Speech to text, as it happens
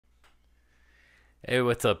Hey,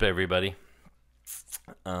 what's up, everybody?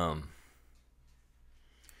 Um,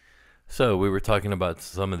 so we were talking about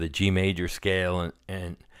some of the G major scale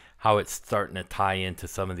and how it's starting to tie into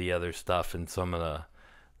some of the other stuff and some of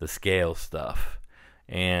the scale stuff,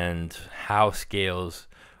 and how scales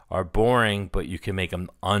are boring, but you can make them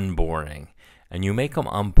unboring, and you make them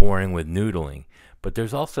unboring with noodling. But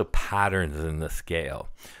there's also patterns in the scale.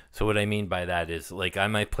 So what I mean by that is, like, I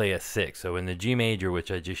might play a 6. So in the G major,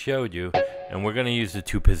 which I just showed you, and we're going to use the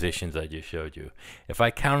two positions I just showed you. If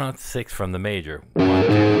I count out 6 from the major, 1, 2,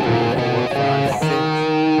 3, 4, 5, 6,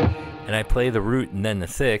 and I play the root and then the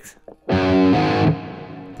 6, then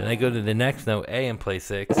I go to the next note, A, and play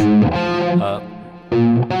 6, up.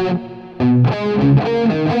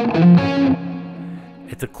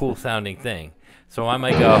 It's a cool sounding thing. So I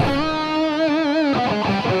might go...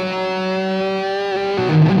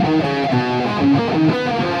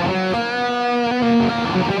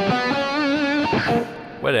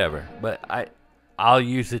 whatever, but I'll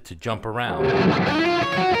use it to jump around.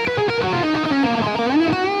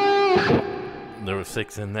 There was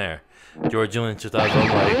 6 in there. George Lynch does them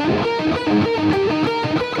like,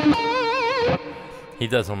 he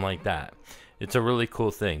does them like that. It's a really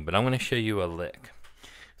cool thing, but I'm going to show you a lick.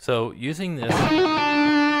 So using this,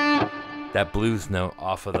 that blues note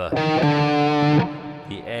off of the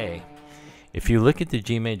A, if you look at the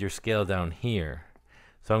G major scale down here,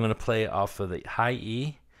 so I'm going to play off of the high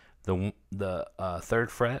E, the 3rd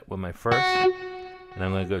fret with my first, and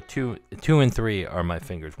I'm going to go 2 and 3 are my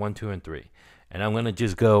fingers, 1, 2, and 3, and I'm going to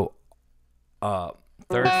just go 3rd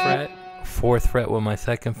fret, 4th fret with my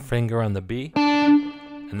 2nd finger on the B,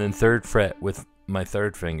 and then 3rd fret with my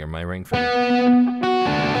 3rd finger, my ring finger,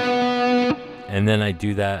 and then I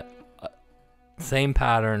do that same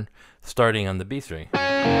pattern starting on the B string.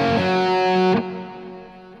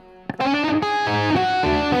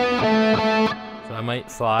 So I might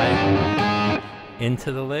slide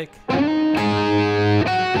into the lick, and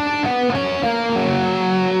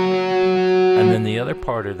then the other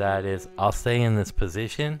part of that is I'll stay in this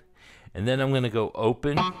position, and then I'm going to go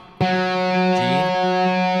open G, and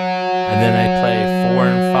then I play 4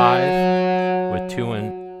 and 5 with 2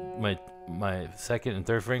 and my 2nd and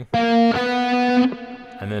 3rd ring,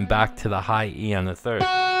 and then back to the high E on the 3rd.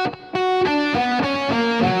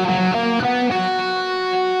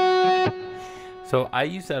 So I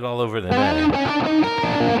use that all over the net.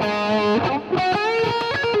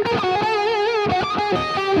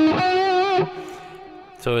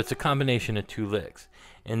 So it's a combination of 2 licks.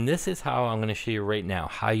 And this is how I'm going to show you right now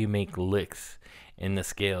how you make licks in the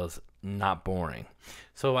scales not boring.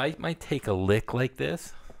 So I might take a lick like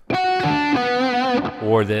this,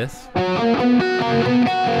 or this, and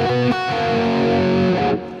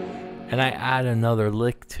I add another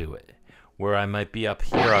lick to it, where I might be up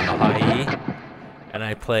here on the high E, and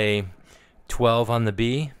I play 12 on the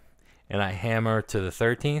B, and I hammer to the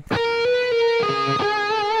 13th,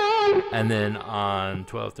 and then on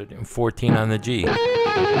 12, 13, 14 on the G.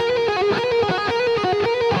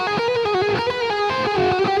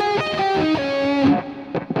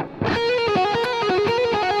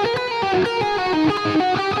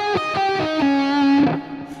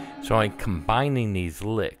 So I'm combining these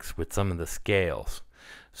licks with some of the scales.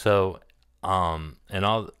 So and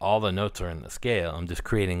all the notes are in the scale. I'm just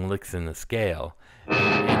creating licks in the scale,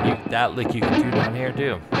 and that lick you can do down here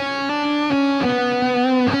too.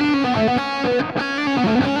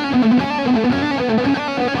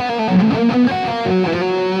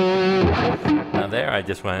 Now there I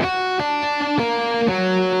just went.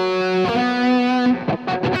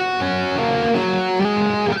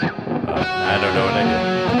 I don't know what I did.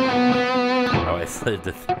 Oh, I slid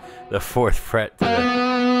the 4th fret to the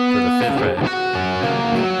 5th fret.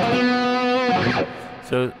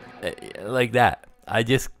 So, like that. I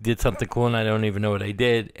just did something cool and I don't even know what I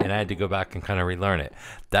did, and I had to go back and kind of relearn it.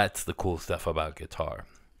 That's the cool stuff about guitar.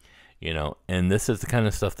 You know, and this is the kind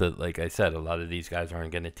of stuff that, like I said, a lot of these guys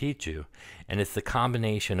aren't going to teach you. And it's the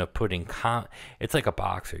combination of putting, it's like a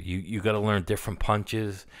boxer. You got to learn different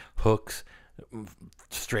punches, hooks,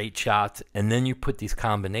 straight shots, and then you put these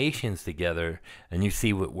combinations together and you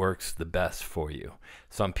see what works the best for you.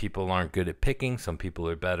 Some people aren't good at picking, some people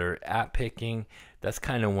are better at picking. That's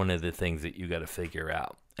kind of one of the things that you got to figure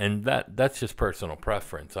out, and that's just personal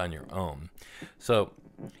preference on your own. So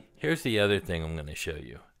here's the other thing I'm going to show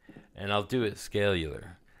you, and I'll do it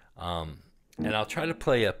scalular, and I'll try to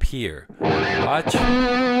play up here. Watch.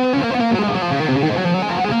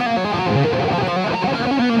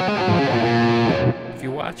 If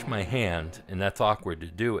you watch my hand, and that's awkward to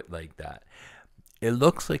do it like that, it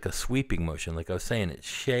looks like a sweeping motion. Like I was saying, it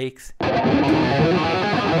shakes.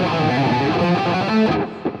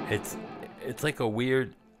 It's it's like a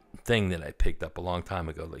weird thing that I picked up a long time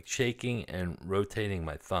ago, like shaking and rotating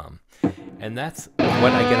my thumb. And that's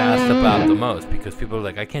what I get asked about the most, because people are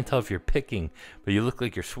like, I can't tell if you're picking, but you look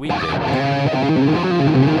like you're sweeping.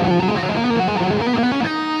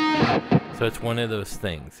 So it's one of those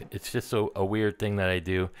things. It's just a weird thing that I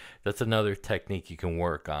do. That's another technique you can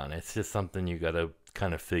work on. It's just something you got to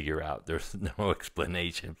kind of figure out. There's no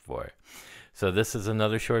explanation for it. So this is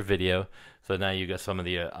another short video. So now you got some of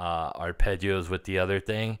the arpeggios with the other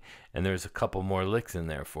thing, and there's a couple more licks in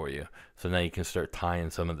there for you. So now you can start tying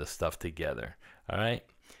some of the stuff together. All right.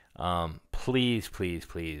 Please, please,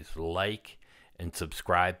 please like and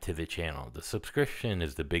subscribe to the channel. The subscription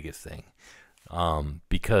is the biggest thing,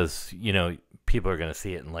 because you know people are gonna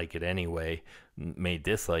see it and like it anyway, may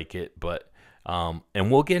dislike it, but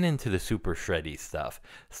and we'll get into the super shreddy stuff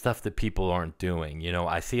that people aren't doing. You know,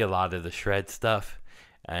 I see a lot of the shred stuff,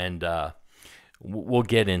 and we'll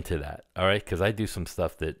get into that. All right, because I do some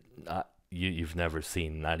stuff that you've never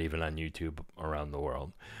seen, not even on YouTube, around the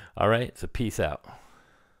world. All right, so peace out.